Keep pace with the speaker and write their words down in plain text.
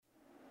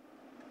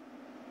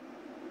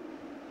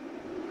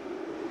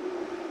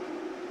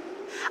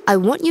I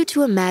want you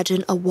to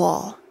imagine a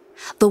wall.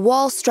 The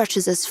wall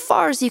stretches as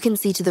far as you can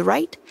see to the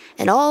right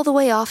and all the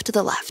way off to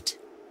the left.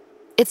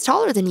 It's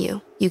taller than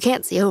you. You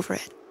can't see over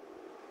it.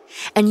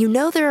 And you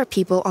know there are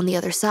people on the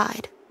other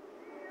side.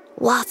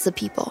 Lots of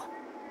people.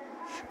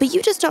 But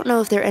you just don't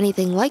know if they're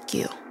anything like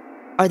you.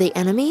 Are they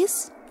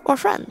enemies or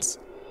friends?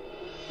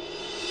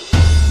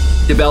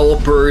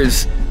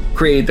 Developers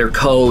created their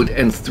code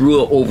and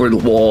threw it over the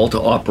wall to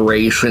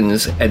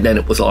operations, and then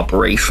it was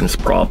operations'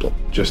 problem.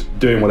 Just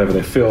doing whatever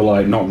they feel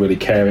like, not really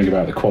caring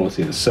about the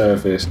quality of the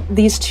service.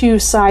 These two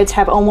sides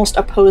have almost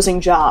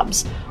opposing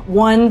jobs.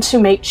 One to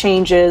make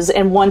changes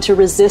and one to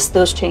resist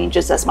those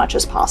changes as much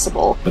as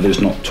possible. But they're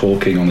just not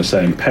talking on the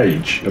same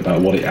page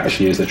about what it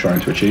actually is they're trying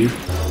to achieve.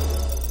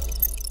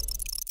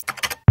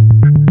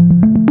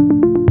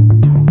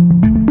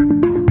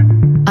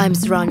 I'm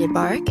Saranya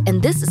Bark,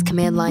 and this is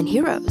Command Line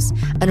Heroes,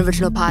 an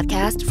original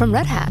podcast from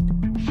Red Hat.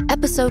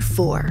 Episode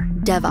 4,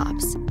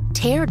 DevOps,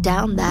 Tear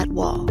Down That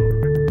Wall.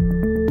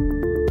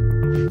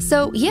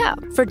 So yeah,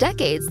 for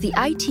decades, the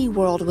IT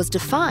world was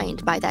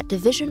defined by that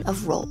division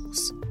of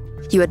roles.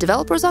 You had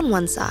developers on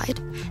one side.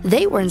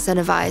 They were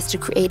incentivized to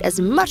create as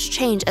much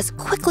change as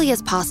quickly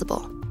as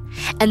possible.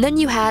 And then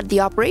you had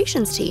the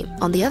operations team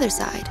on the other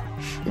side.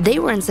 They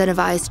were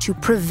incentivized to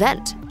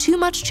prevent too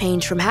much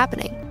change from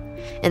happening.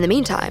 In the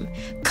meantime,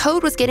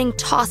 code was getting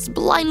tossed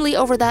blindly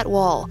over that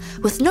wall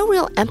with no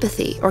real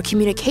empathy or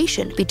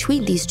communication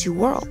between these two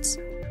worlds.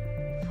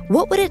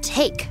 What would it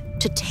take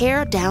to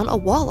tear down a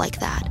wall like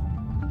that?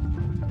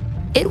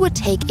 It would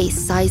take a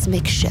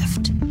seismic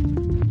shift.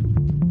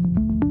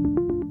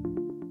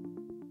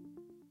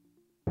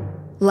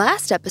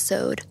 Last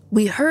episode,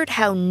 we heard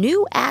how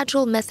new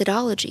agile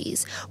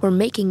methodologies were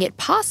making it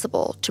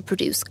possible to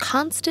produce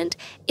constant,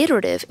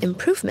 iterative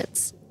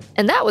improvements.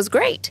 And that was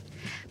great.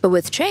 But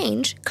with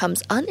change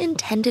comes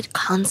unintended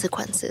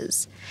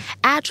consequences.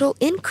 Agile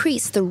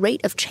increased the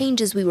rate of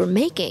changes we were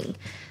making,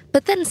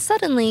 but then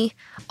suddenly,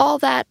 all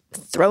that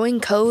throwing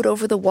code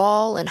over the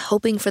wall and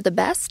hoping for the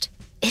best,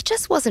 it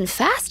just wasn't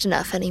fast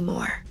enough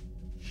anymore.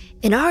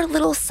 In our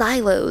little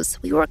silos,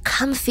 we were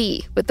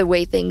comfy with the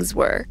way things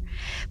were.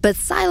 But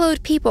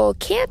siloed people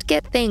can't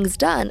get things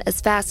done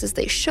as fast as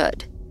they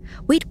should.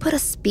 We'd put a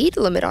speed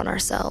limit on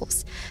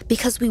ourselves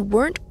because we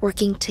weren't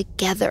working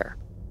together.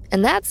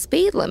 And that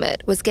speed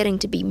limit was getting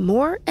to be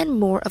more and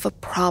more of a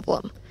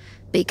problem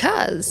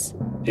because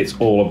it's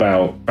all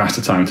about faster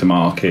time to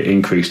market,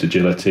 increased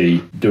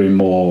agility, doing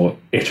more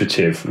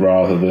iterative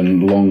rather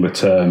than longer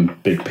term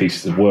big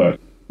pieces of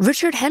work.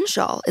 Richard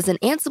Henshaw is an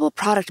Ansible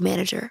product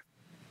manager.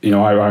 You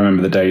know, I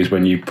remember the days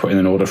when you put in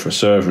an order for a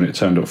server and it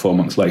turned up 4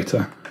 months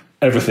later.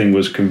 Everything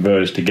was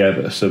converged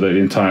together so that the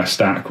entire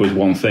stack was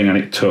one thing, and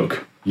it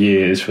took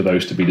years for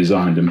those to be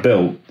designed and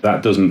built.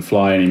 That doesn't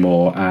fly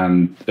anymore,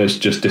 and it's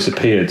just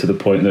disappeared to the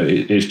point that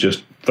it's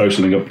just throw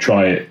something up,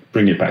 try it,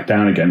 bring it back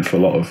down again for a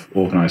lot of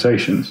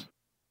organizations.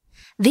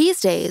 These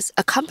days,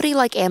 a company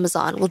like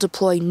Amazon will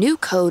deploy new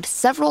code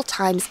several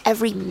times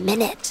every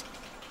minute.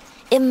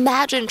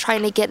 Imagine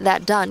trying to get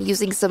that done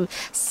using some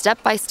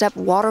step-by-step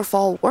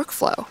waterfall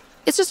workflow.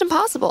 It's just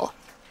impossible.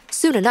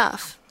 Soon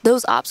enough,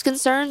 those ops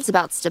concerns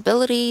about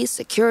stability,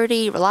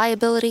 security,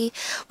 reliability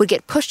would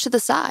get pushed to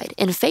the side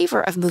in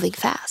favor of moving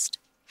fast.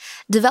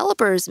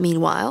 Developers,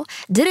 meanwhile,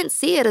 didn't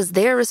see it as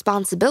their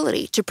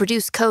responsibility to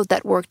produce code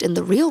that worked in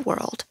the real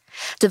world.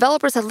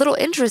 Developers had little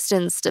interest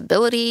in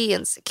stability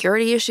and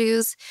security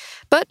issues,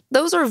 but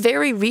those are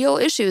very real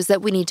issues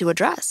that we need to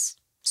address.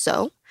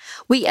 So,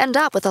 we end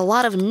up with a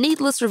lot of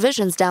needless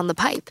revisions down the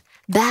pipe,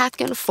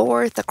 back and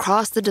forth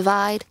across the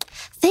divide.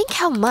 Think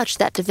how much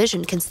that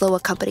division can slow a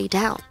company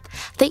down.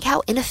 Think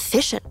how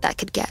inefficient that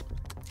could get.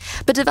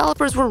 But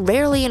developers were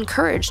rarely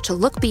encouraged to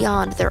look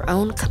beyond their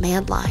own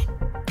command line.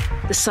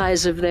 The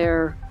size of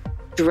their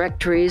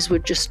directories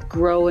would just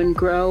grow and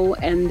grow,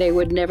 and they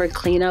would never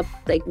clean up.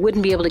 They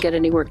wouldn't be able to get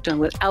any work done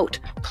without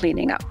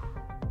cleaning up.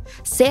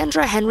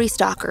 Sandra Henry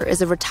Stalker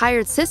is a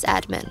retired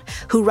sysadmin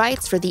who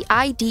writes for the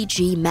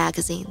IDG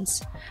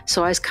magazines.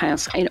 So I was kind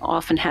of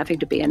often having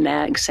to be a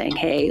nag saying,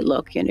 hey,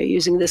 look,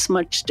 using this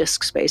much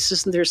disk space,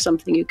 isn't there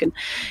something you can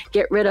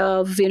get rid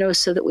of,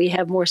 so that we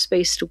have more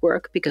space to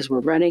work because we're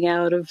running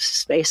out of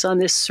space on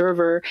this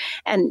server.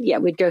 And yeah,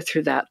 we'd go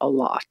through that a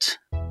lot.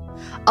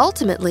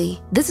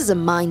 Ultimately, this is a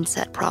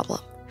mindset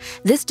problem.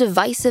 This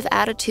divisive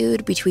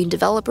attitude between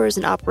developers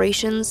and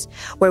operations,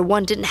 where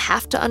one didn't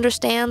have to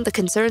understand the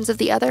concerns of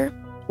the other,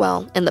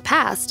 well, in the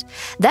past,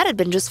 that had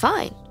been just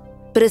fine.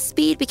 But as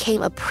speed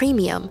became a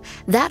premium,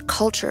 that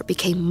culture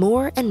became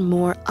more and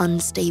more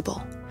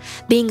unstable.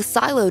 Being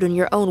siloed in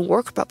your own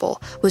work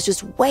bubble was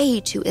just way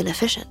too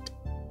inefficient.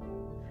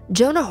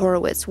 Jonah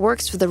Horowitz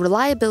works for the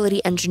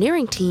reliability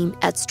engineering team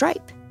at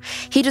Stripe.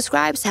 He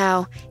describes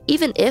how,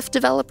 even if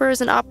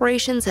developers and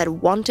operations had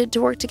wanted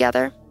to work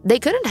together, they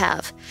couldn't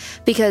have,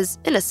 because,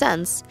 in a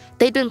sense,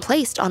 they'd been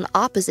placed on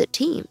opposite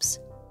teams.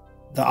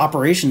 The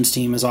operations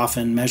team is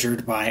often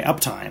measured by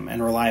uptime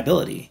and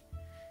reliability.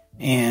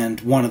 And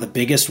one of the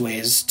biggest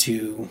ways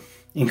to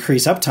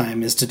increase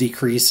uptime is to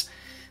decrease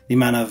the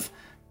amount of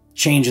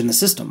change in the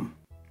system.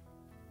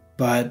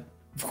 But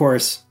of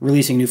course,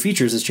 releasing new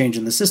features is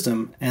changing the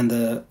system, and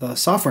the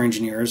software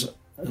engineers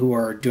who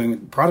are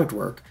doing product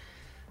work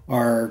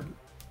are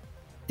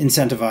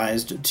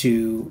incentivized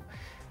to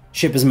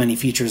ship as many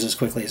features as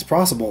quickly as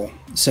possible.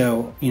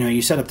 So,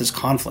 you set up this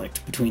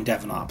conflict between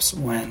dev and ops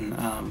when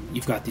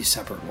you've got these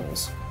separate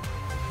roles.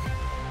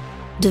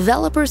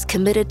 Developers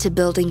committed to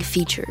building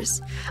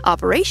features.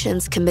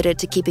 Operations committed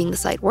to keeping the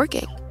site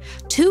working.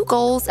 Two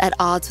goals at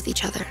odds with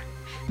each other.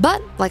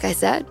 But, like I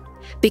said,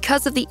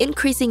 because of the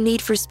increasing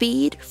need for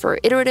speed, for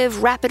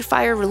iterative,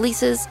 rapid-fire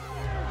releases,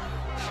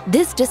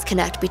 this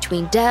disconnect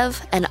between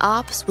dev and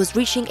ops was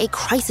reaching a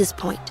crisis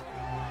point,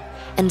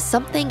 and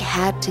something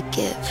had to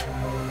give.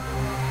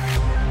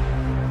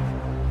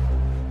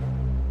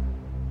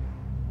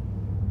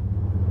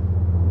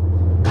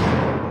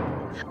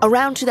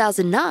 Around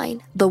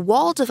 2009, the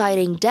wall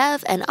dividing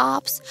dev and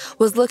ops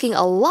was looking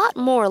a lot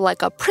more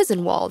like a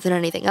prison wall than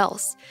anything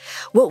else.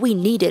 What we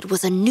needed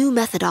was a new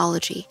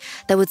methodology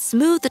that would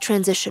smooth the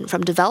transition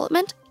from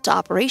development to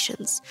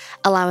operations,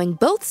 allowing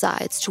both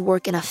sides to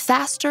work in a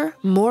faster,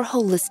 more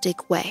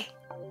holistic way.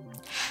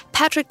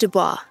 Patrick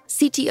Dubois,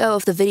 CTO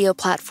of the video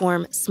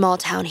platform Small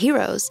Town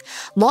Heroes,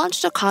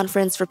 launched a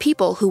conference for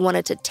people who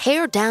wanted to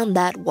tear down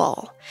that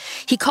wall.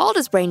 He called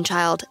his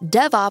brainchild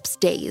DevOps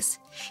Days.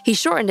 He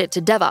shortened it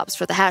to DevOps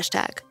for the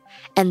hashtag,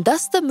 and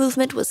thus the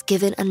movement was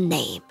given a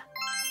name.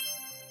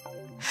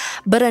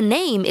 But a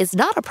name is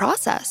not a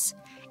process.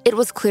 It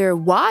was clear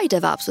why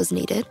DevOps was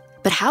needed,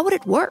 but how would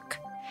it work?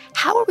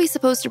 How are we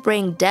supposed to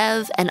bring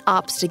dev and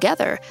ops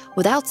together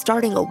without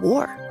starting a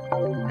war?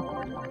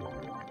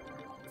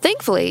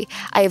 Thankfully,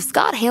 I have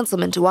Scott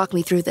Hanselman to walk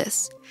me through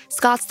this.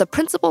 Scott's the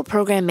principal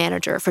program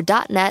manager for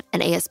 .NET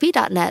and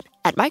ASP.NET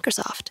at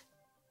Microsoft.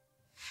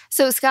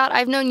 So, Scott,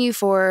 I feel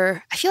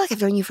like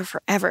I've known you for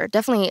forever,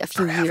 definitely a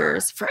few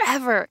years,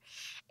 forever.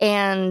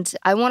 And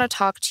I want to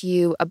talk to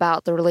you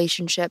about the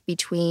relationship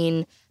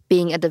between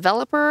being a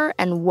developer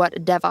and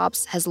what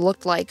DevOps has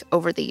looked like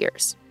over the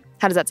years.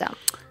 How does that sound?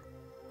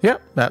 Yeah,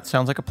 that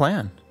sounds like a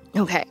plan.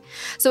 Okay.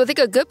 So I think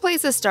a good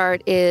place to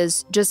start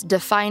is just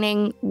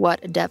defining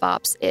what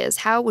DevOps is.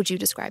 How would you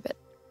describe it?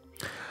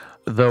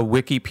 The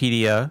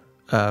Wikipedia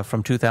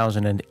from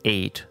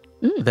 2008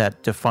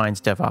 that defines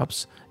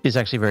DevOps is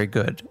actually very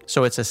good.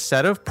 So it's a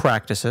set of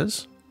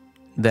practices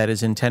that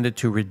is intended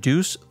to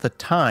reduce the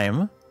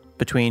time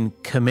between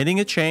committing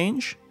a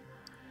change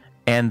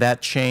and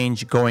that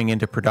change going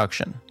into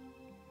production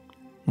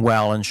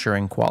while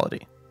ensuring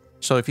quality.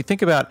 So if you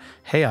think about,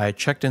 hey, I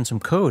checked in some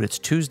code, it's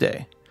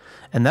Tuesday,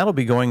 and that'll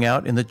be going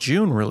out in the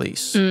June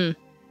release,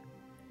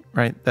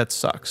 right? That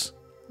sucks.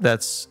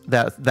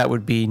 That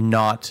would be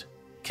not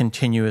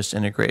continuous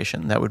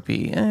integration. That would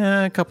be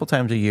a couple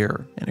times a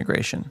year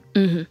integration.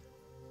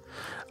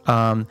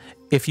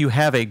 If you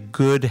have a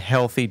good,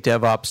 healthy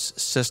DevOps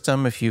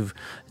system, if you've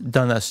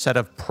done a set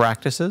of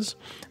practices,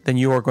 then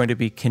you are going to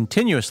be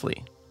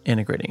continuously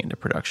integrating into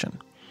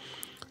production.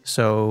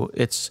 So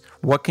it's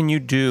what can you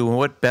do and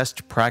what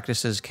best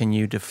practices can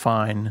you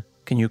define,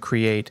 can you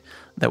create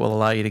that will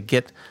allow you to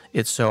get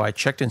it so I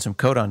checked in some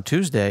code on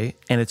Tuesday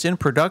and it's in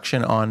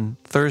production on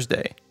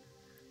Thursday.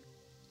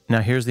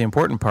 Now here's the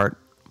important part,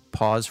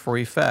 pause for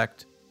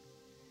effect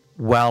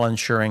while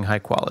ensuring high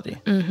quality.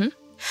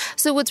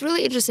 So what's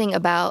really interesting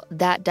about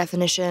that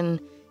definition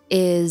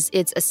is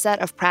it's a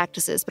set of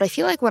practices. But I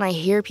feel like when I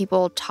hear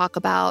people talk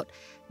about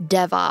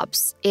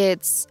DevOps,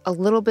 it's a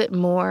little bit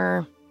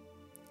more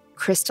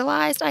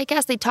crystallized, I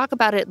guess. They talk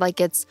about it like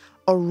it's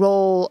a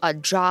role, a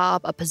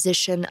job, a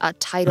position, a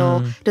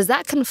title. Does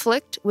that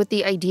conflict with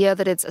the idea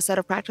that it's a set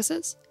of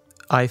practices?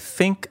 I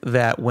think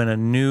that when a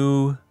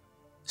new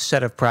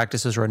set of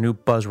practices or a new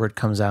buzzword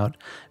comes out,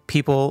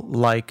 people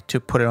like to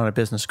put it on a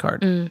business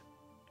card.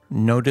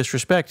 No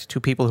disrespect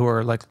to people who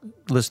are like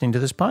listening to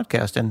this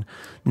podcast and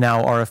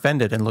now are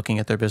offended and looking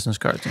at their business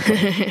cards and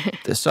going,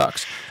 this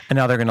sucks. And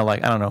now they're going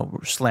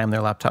to slam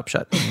their laptop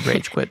shut and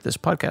rage quit this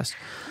podcast.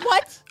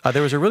 What?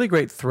 There was a really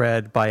great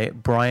thread by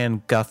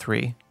Brian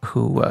Guthrie,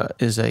 who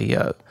is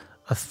a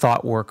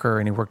thought worker,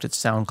 and he worked at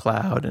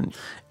SoundCloud,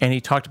 and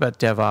he talked about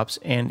DevOps,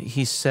 and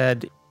he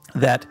said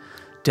that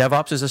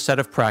DevOps is a set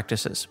of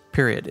practices,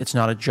 period. It's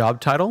not a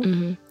job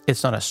title.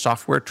 It's not a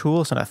software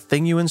tool. It's not a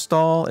thing you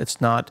install.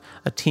 It's not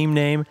a team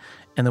name.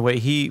 And the way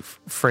he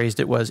phrased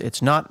it was,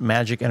 it's not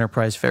magic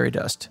enterprise fairy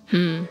dust.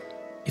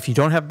 If you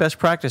don't have best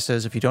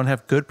practices, if you don't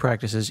have good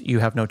practices, you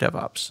have no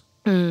DevOps.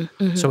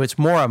 So it's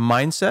more a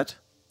mindset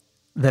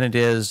than it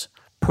is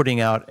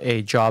putting out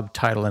a job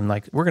title and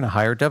like, we're going to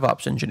hire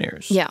DevOps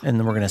engineers. Yeah. And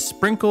then we're going to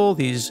sprinkle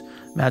these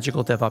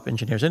magical DevOps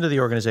engineers into the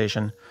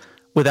organization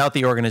without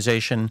the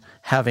organization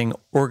having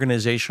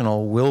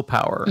organizational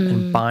willpower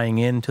and buying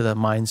into the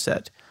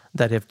mindset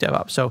that if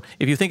DevOps. So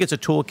if you think it's a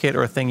toolkit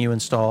or a thing you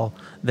install,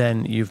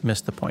 then you've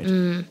missed the point.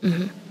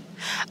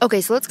 Okay,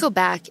 so let's go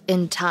back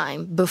in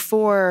time.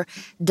 Before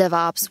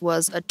DevOps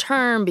was a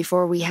term,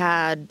 before we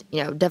had,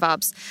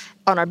 DevOps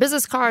on our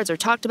business cards or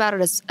talked about it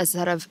as a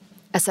set of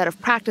a set of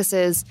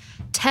practices.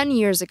 10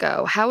 years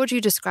ago, how would you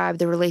describe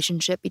the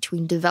relationship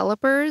between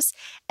developers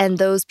and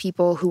those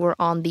people who were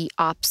on the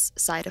ops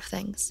side of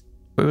things?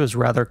 It was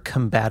rather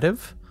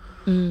combative.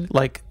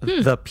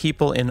 The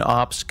people in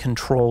ops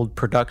controlled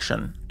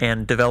production,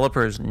 and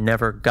developers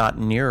never got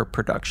near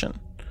production.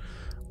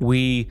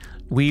 We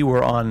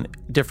were on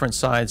different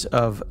sides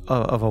of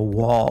a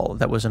wall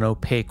that was an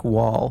opaque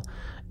wall,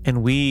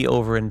 and we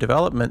over in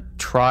development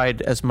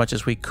tried as much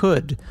as we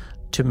could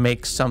to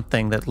make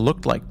something that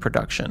looked like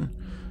production,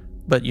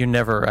 but it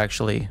never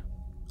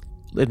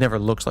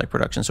looks like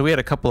production. So we had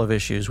a couple of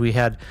issues. We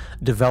had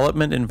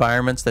development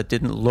environments that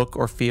didn't look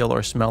or feel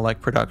or smell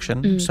like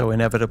production. So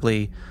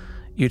inevitably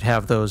you'd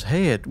have those,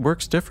 hey, it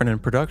works different in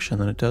production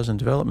than it does in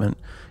development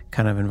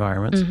kind of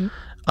environments.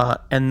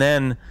 And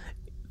then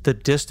the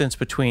distance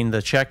between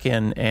the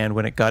check-in and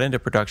when it got into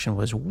production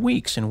was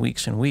weeks and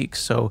weeks and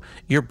weeks. So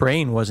your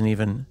brain wasn't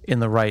even in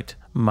the right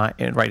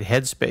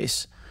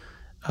headspace.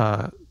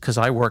 Because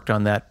I worked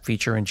on that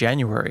feature in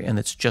January, and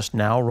it's just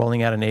now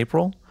rolling out in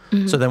April.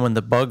 So then when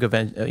the bug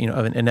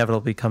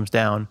inevitably comes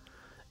down,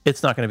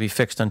 it's not going to be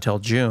fixed until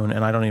June,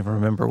 and I don't even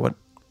remember what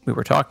we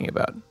were talking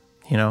about,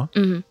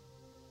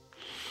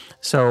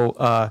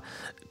 So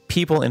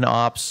people in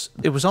ops,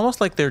 it was almost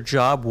like their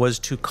job was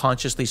to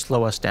consciously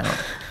slow us down.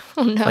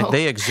 Oh, no. Like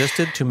they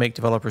existed to make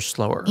developers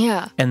slower.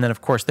 Yeah. And then,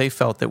 of course, they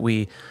felt that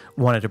we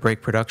wanted to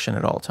break production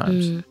at all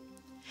times.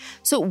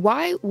 So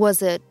why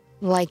was it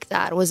like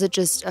that? Was it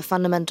just a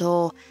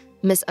fundamental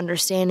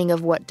misunderstanding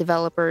of what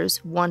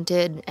developers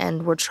wanted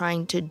and were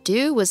trying to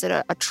do? Was it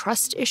a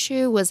trust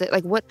issue? Was it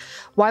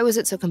why was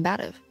it so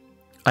combative?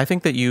 I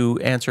think that you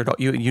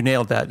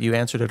nailed that. You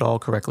answered it all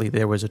correctly.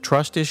 There was a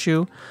trust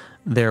issue.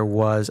 There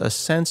was a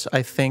sense,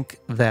 I think,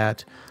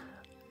 that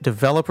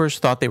developers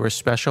thought they were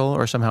special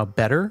or somehow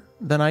better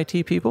than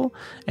IT people,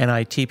 and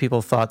IT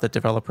people thought that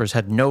developers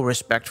had no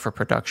respect for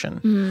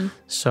production.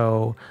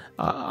 So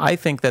I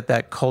think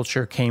that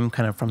culture came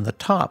kind of from the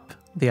top,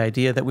 the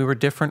idea that we were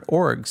different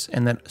orgs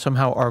and that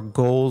somehow our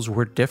goals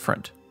were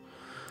different.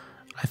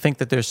 I think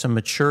that there's some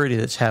maturity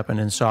that's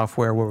happened in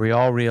software where we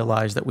all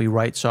realize that we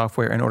write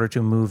software in order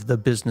to move the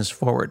business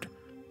forward,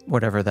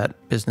 whatever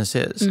that business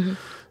is.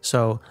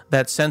 So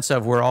that sense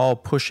of we're all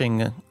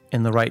pushing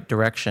in the right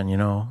direction,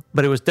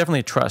 But it was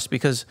definitely trust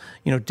because,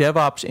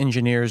 DevOps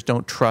engineers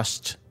don't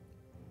trust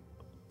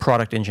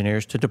product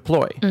engineers to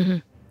deploy,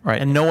 right?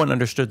 And no one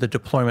understood the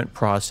deployment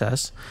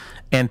process.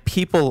 And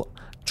people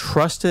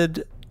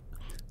trusted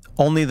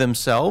only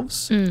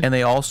themselves. And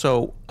they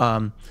also,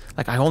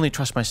 I only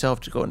trust myself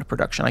to go into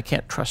production. I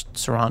can't trust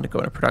Saran to go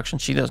into production.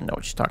 She doesn't know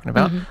what she's talking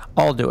about.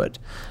 I'll do it.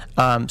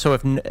 So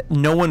if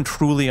no one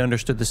truly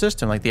understood the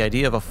system, like the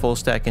idea of a full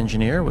stack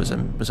engineer was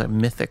a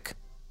mythic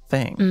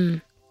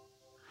thing.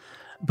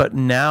 But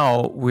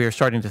now we're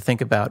starting to think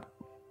about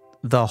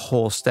the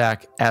whole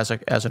stack as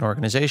an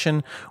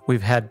organization.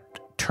 We've had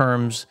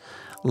terms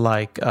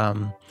like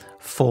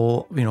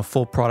full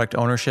product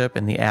ownership,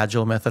 and the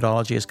agile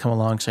methodology has come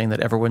along saying that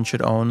everyone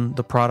should own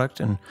the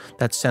product, and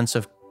that sense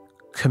of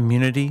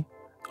community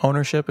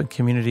ownership and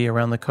community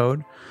around the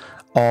code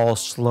all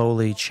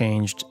slowly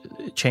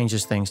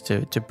changes things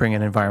to bring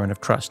an environment of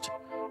trust.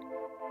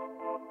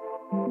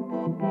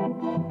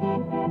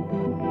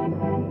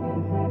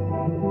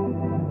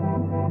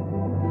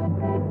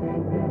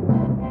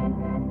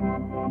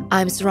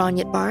 I'm Saran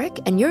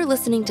Yitbarek, and you're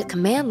listening to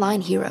Command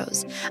Line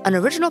Heroes, an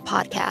original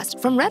podcast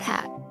from Red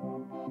Hat.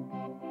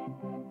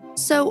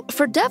 So,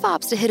 for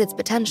DevOps to hit its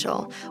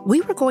potential,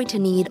 we were going to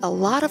need a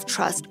lot of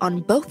trust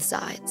on both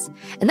sides,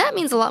 and that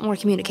means a lot more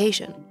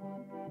communication.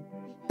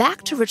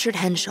 Back to Richard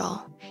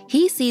Henshaw,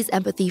 he sees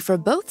empathy for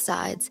both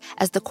sides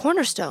as the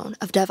cornerstone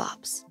of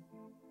DevOps.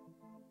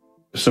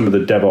 Some of the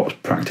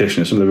DevOps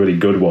practitioners, some of the really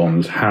good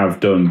ones,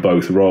 have done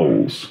both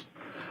roles.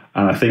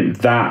 And I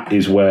think that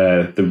is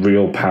where the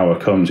real power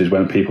comes, is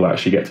when people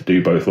actually get to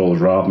do both roles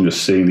rather than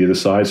just seeing the other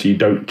side. So you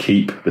don't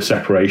keep the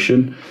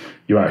separation.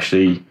 You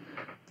actually,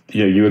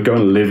 you are going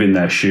to live in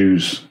their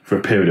shoes for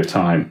a period of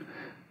time.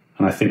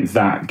 And I think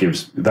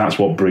that's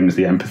what brings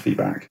the empathy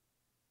back.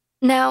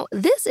 Now,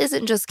 this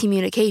isn't just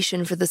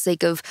communication for the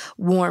sake of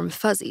warm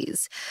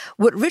fuzzies.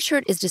 What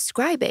Richard is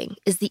describing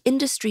is the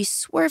industry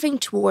swerving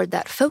toward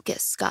that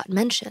focus Scott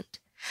mentioned,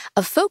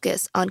 a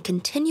focus on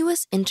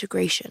continuous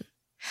integration.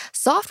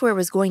 Software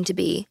was going to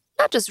be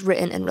not just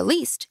written and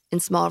released in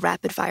small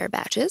rapid-fire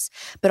batches,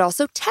 but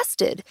also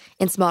tested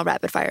in small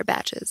rapid-fire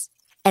batches.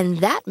 And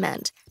that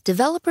meant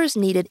developers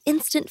needed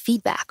instant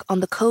feedback on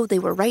the code they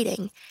were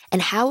writing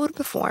and how it would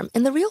perform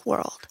in the real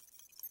world.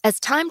 As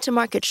time to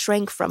market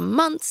shrank from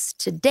months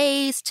to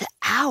days to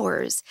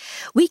hours,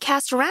 we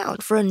cast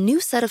around for a new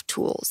set of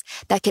tools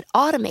that could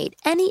automate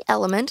any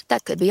element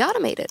that could be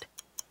automated.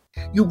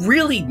 You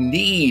really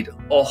need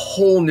a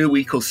whole new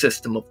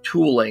ecosystem of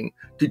tooling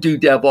to do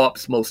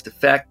DevOps most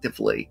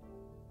effectively.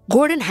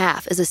 Gordon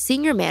Half is a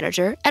senior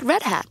manager at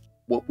Red Hat.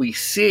 what we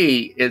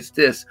see is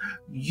this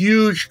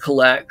huge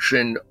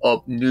collection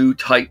of new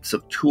types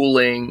of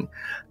tooling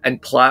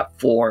and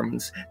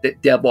platforms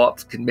that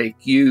DevOps can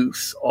make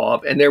use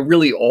of, and they're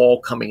really all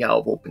coming out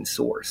of open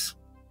source.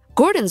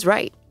 Gordon's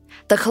right.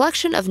 The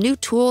collection of new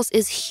tools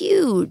is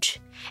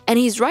huge, and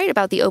he's right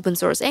about the open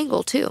source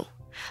angle, too.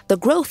 The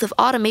growth of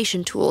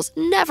automation tools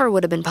never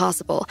would have been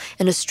possible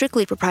in a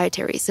strictly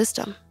proprietary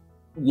system.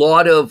 A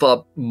lot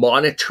of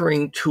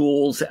monitoring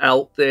tools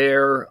out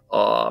there.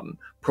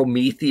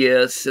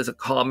 Prometheus is a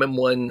common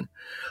one.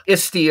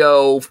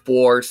 Istio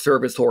for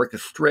service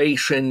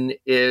orchestration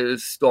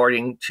is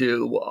starting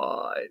to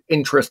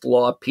interest a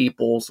lot of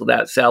people, so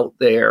that's out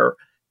there.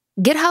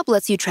 GitHub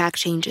lets you track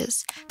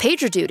changes.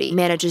 PagerDuty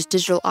manages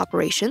digital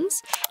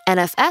operations.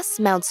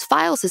 NFS mounts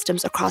file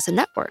systems across a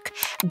network.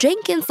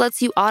 Jenkins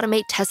lets you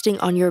automate testing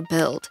on your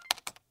build.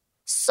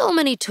 So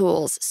many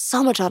tools,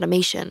 so much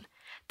automation.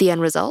 The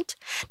end result?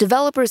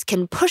 Developers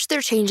can push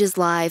their changes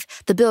live,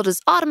 the build is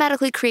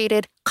automatically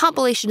created,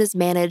 compilation is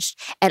managed,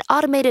 and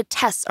automated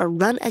tests are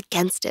run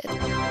against it.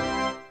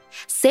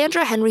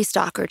 Sandra Henry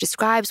Stocker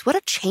describes what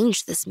a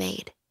change this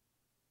made.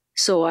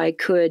 So I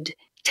could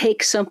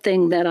take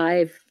something that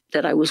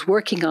I was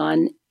working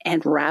on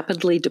and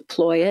rapidly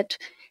deploy it,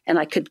 and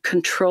I could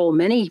control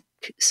many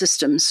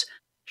systems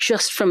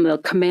just from the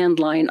command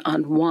line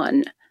on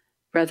one,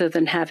 rather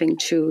than having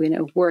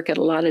to, work at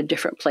a lot of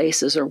different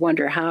places or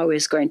wonder how I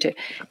was going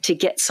to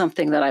get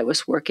something that I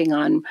was working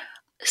on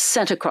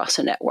sent across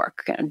a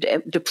network and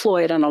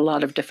deployed on a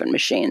lot of different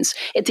machines.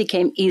 It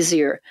became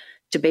easier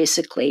to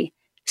basically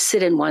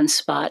sit in one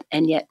spot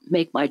and yet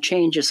make my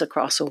changes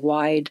across a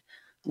wide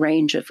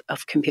range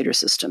of computer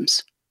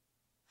systems.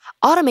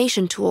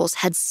 Automation tools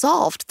had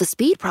solved the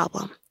speed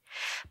problem.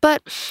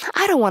 But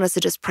I don't want us to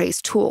just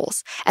praise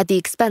tools at the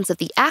expense of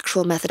the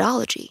actual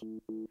methodology.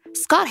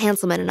 Scott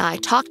Hanselman and I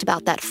talked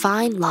about that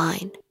fine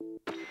line.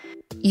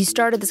 You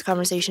started this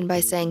conversation by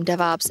saying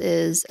DevOps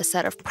is a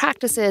set of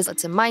practices,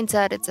 it's a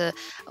mindset, it's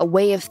a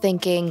way of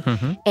thinking,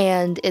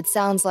 and it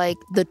sounds like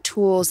the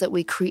tools that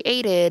we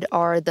created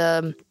are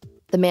the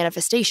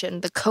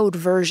manifestation, the code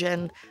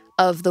version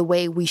of the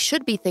way we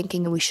should be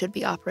thinking and we should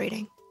be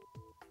operating.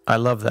 I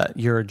love that.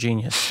 You're a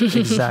genius.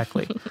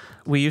 Exactly.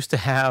 We used to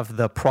have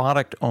the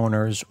product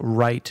owners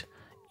write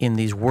in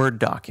these Word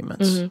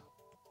documents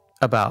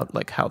about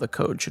like how the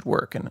code should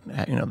work, and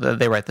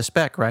they write the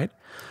spec, right?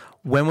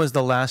 When was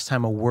the last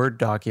time a Word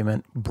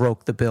document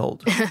broke the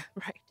build?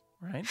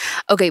 Right.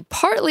 Okay,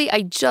 partly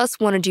I just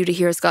wanted you to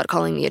hear Scott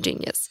calling me a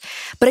genius.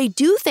 But I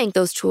do think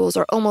those tools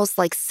are almost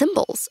like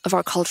symbols of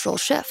our cultural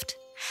shift.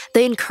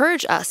 They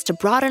encourage us to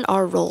broaden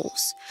our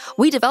roles.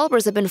 We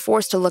developers have been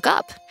forced to look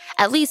up,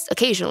 at least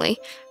occasionally,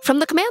 from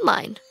the command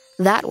line.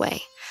 That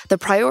way, the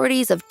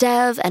priorities of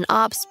dev and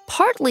ops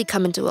partly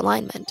come into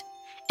alignment.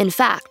 In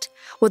fact,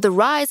 what the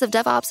rise of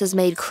DevOps has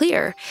made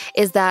clear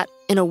is that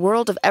in a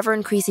world of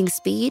ever-increasing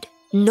speed,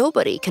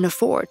 nobody can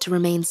afford to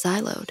remain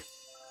siloed.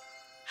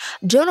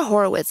 Jonah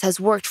Horowitz has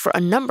worked for a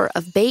number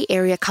of Bay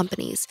Area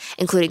companies,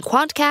 including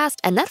Quantcast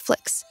and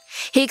Netflix.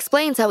 He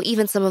explains how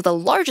even some of the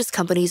largest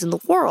companies in the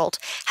world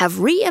have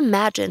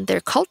reimagined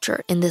their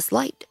culture in this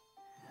light.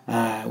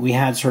 We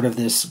had sort of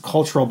this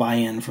cultural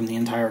buy-in from the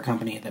entire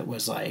company that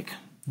was like,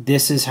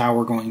 this is how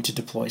we're going to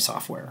deploy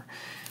software.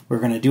 We're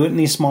going to do it in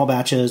these small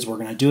batches. We're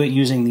going to do it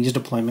using these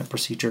deployment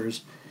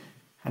procedures.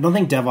 I don't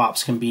think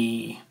DevOps can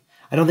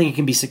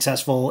be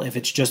successful if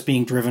it's just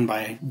being driven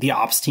by the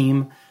ops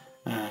team.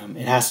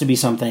 It has to be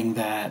something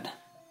that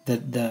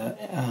the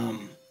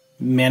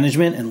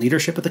management and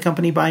leadership of the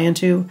company buy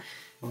into,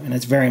 and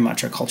it's very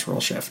much a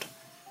cultural shift.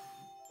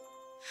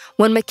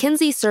 When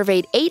McKinsey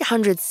surveyed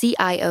 800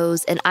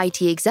 CIOs and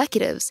IT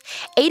executives,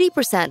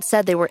 80%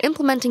 said they were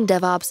implementing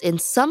DevOps in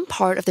some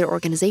part of their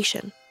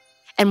organization,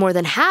 and more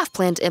than half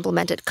plan to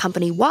implement it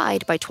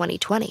company-wide by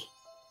 2020.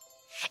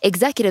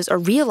 Executives are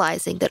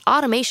realizing that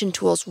automation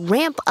tools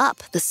ramp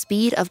up the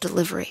speed of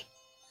delivery.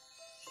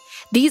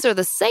 These are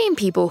the same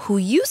people who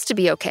used to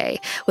be okay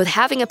with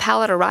having a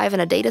pallet arrive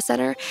in a data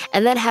center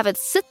and then have it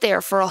sit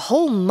there for a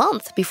whole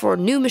month before a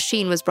new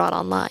machine was brought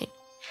online.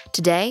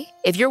 Today,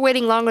 if you're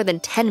waiting longer than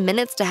 10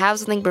 minutes to have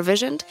something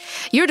provisioned,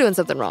 you're doing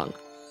something wrong.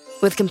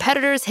 With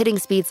competitors hitting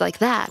speeds like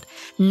that,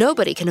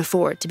 nobody can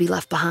afford to be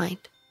left behind.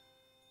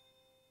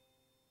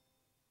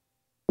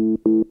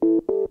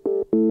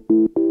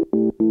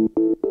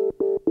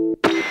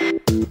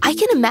 I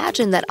can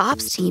imagine that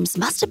ops teams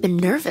must have been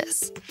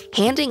nervous,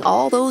 handing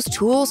all those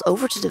tools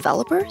over to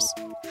developers.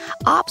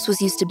 Ops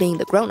was used to being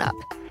the grown-up,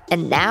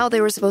 and now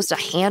they were supposed to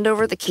hand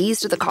over the keys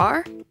to the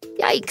car?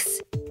 Yikes.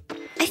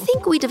 I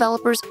think we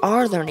developers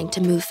are learning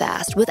to move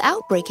fast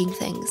without breaking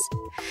things.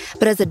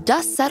 But as the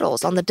dust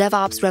settles on the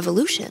DevOps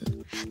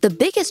revolution, the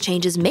biggest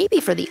changes may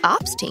be for the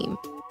ops team.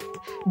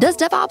 Does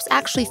DevOps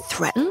actually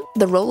threaten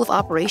the role of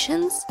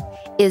operations?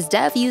 Is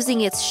Dev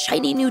using its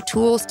shiny new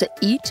tools to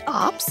eat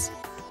ops?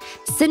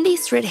 Cindy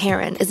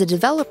Strid-Heron is a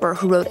developer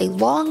who wrote a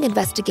long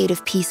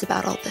investigative piece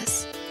about all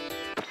this.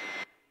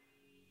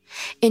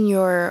 In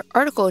your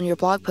article, in your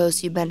blog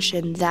post, you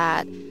mentioned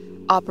that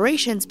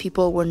operations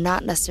people were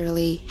not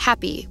necessarily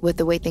happy with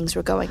the way things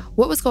were going.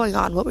 What was going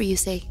on? What were you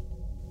saying?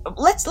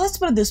 Let's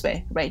put it this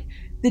way, right?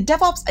 The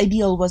DevOps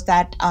ideal was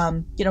that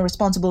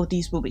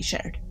responsibilities will be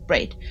shared,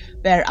 right?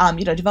 Where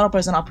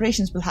developers and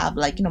operations will have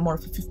more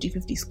of a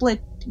 50-50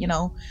 split,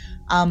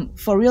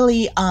 for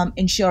really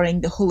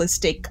ensuring the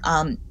holistic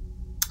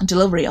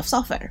delivery of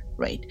software,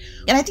 right?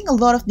 And I think a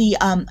lot of the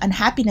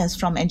unhappiness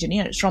from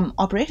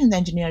operations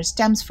engineers,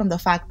 stems from the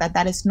fact that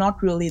that is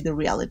not really the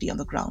reality on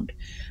the ground,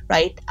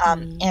 right?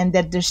 And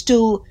that there's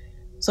still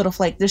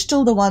they're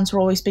still the ones who are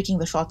always picking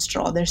the short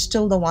straw. They're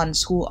still the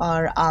ones who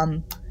are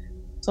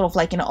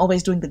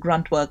always doing the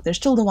grunt work. They're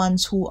still the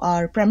ones who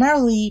are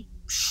primarily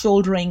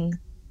shouldering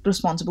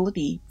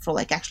responsibility for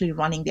actually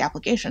running the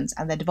applications,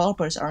 and the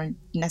developers aren't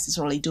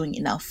necessarily doing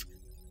enough.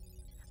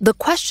 The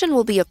question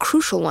will be a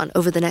crucial one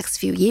over the next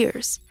few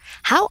years.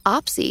 How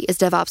opsy is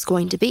DevOps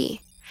going to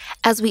be?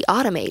 As we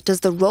automate,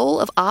 does the role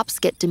of ops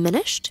get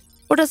diminished,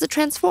 or does it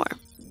transform?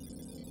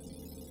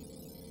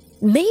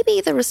 Maybe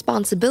the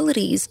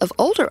responsibilities of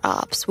older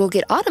ops will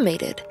get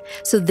automated,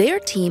 so their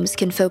teams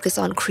can focus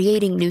on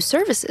creating new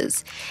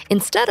services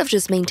instead of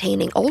just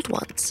maintaining old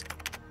ones.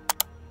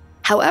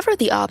 However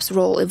the ops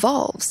role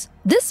evolves,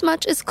 this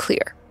much is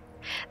clear.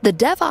 The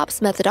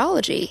DevOps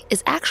methodology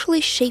is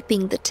actually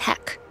shaping the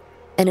tech.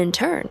 And in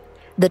turn,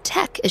 the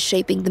tech is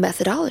shaping the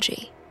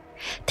methodology.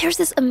 There's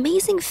this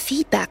amazing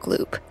feedback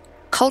loop.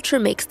 Culture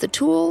makes the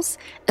tools,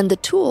 and the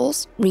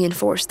tools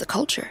reinforce the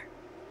culture.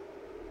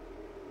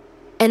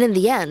 And in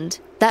the end,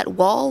 that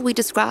wall we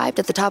described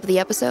at the top of the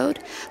episode,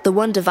 the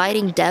one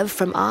dividing dev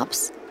from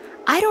ops,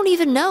 I don't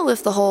even know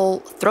if the whole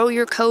throw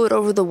your code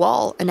over the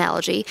wall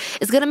analogy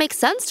is going to make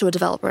sense to a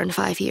developer in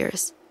 5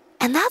 years.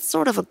 And that's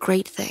sort of a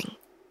great thing.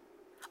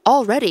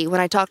 Already, when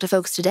I talk to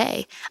folks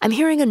today, I'm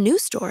hearing a new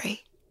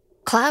story.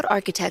 Cloud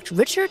architect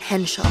Richard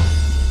Henshaw.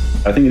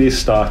 I think it is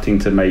starting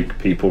to make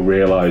people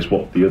realize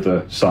what the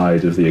other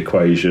side of the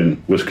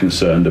equation was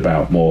concerned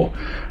about more.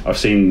 I've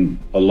seen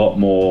a lot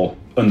more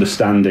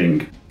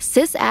understanding.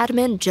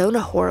 Sysadmin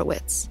Jonah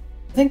Horowitz.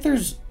 I think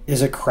there's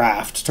a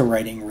craft to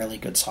writing really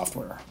good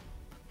software.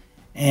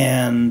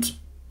 And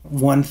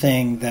one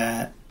thing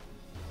that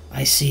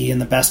I see in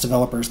the best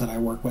developers that I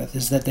work with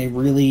is that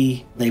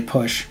they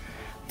push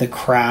the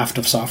craft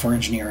of software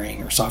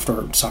engineering or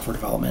software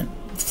development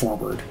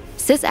forward.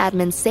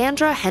 Sysadmin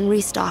Sandra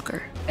Henry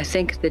Stalker. I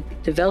think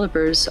that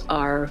developers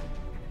are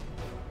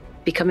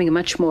becoming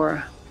much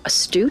more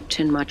astute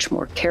and much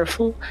more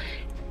careful.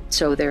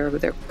 So they're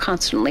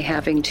constantly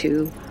having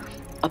to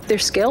up their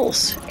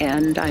skills,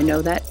 and I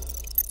know that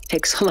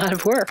takes a lot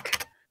of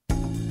work.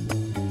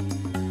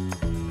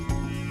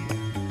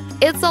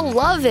 It's a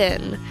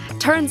love-in.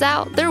 Turns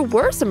out there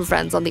were some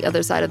friends on the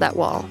other side of that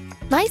wall.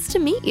 Nice to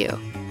meet you.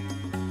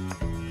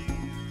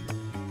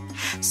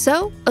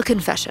 So, a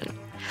confession.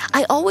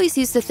 I always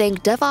used to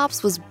think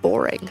DevOps was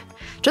boring.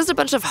 Just a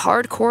bunch of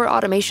hardcore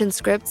automation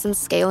scripts and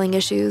scaling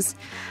issues.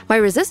 My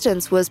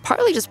resistance was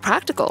partly just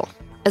practical.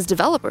 As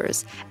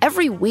developers,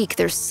 every week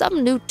there's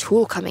some new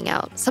tool coming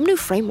out, some new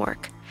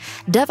framework.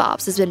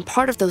 DevOps has been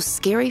part of those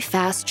scary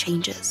fast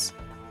changes.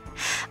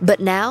 But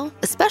now,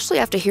 especially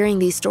after hearing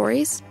these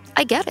stories,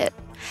 I get it.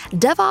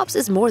 DevOps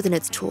is more than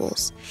its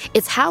tools.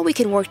 It's how we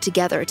can work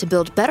together to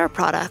build better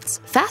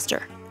products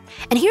faster.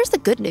 And here's the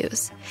good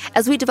news.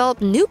 As we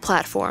develop new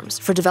platforms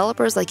for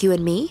developers like you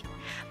and me,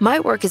 my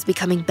work is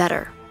becoming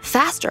better,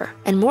 faster,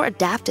 and more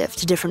adaptive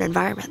to different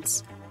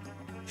environments.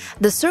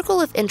 The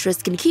circle of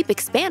interest can keep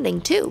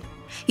expanding, too.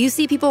 You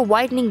see people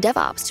widening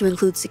DevOps to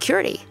include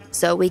security,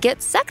 so we get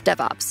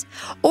SecDevOps.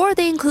 Or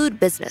they include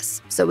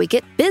business, so we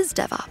get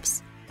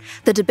BizDevOps.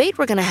 The debate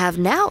we're going to have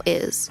now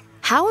is,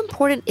 how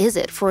important is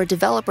it for a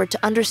developer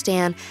to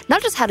understand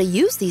not just how to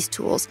use these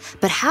tools,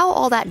 but how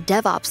all that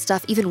DevOps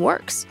stuff even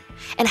works?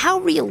 And how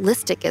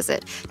realistic is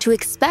it to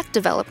expect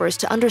developers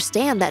to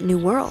understand that new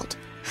world?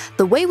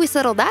 The way we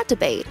settle that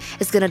debate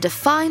is going to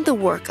define the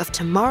work of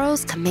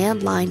tomorrow's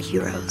command line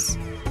heroes.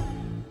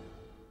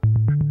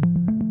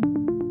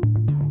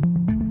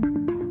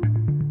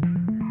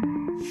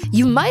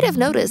 You might have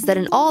noticed that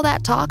in all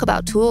that talk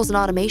about tools and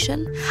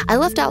automation, I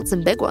left out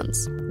some big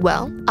ones.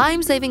 Well,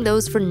 I'm saving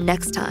those for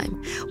next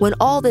time, when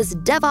all this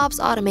DevOps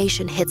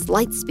automation hits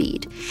light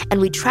speed and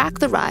we track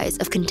the rise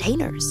of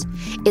containers.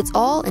 It's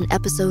all in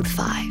episode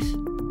 5.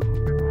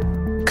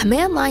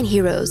 Command Line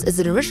Heroes is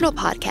an original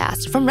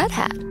podcast from Red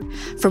Hat.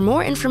 For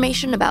more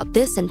information about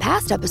this and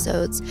past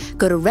episodes,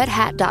 go to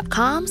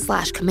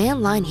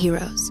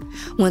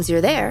redhat.com/commandlineheroes. Once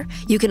you're there,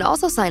 you can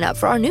also sign up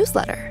for our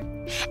newsletter.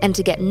 And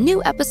to get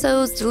new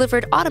episodes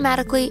delivered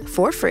automatically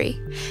for free,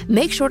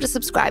 make sure to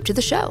subscribe to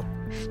the show.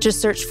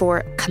 Just search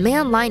for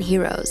Command Line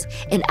Heroes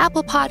in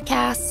Apple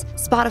Podcasts,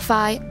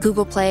 Spotify,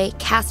 Google Play,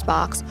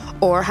 CastBox,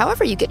 or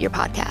however you get your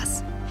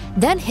podcasts.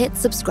 Then hit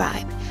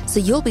subscribe so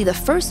you'll be the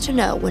first to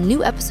know when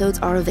new episodes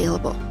are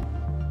available.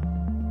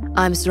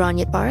 I'm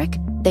Saron Yitbarek.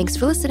 Thanks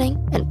for listening,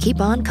 and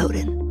keep on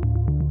coding.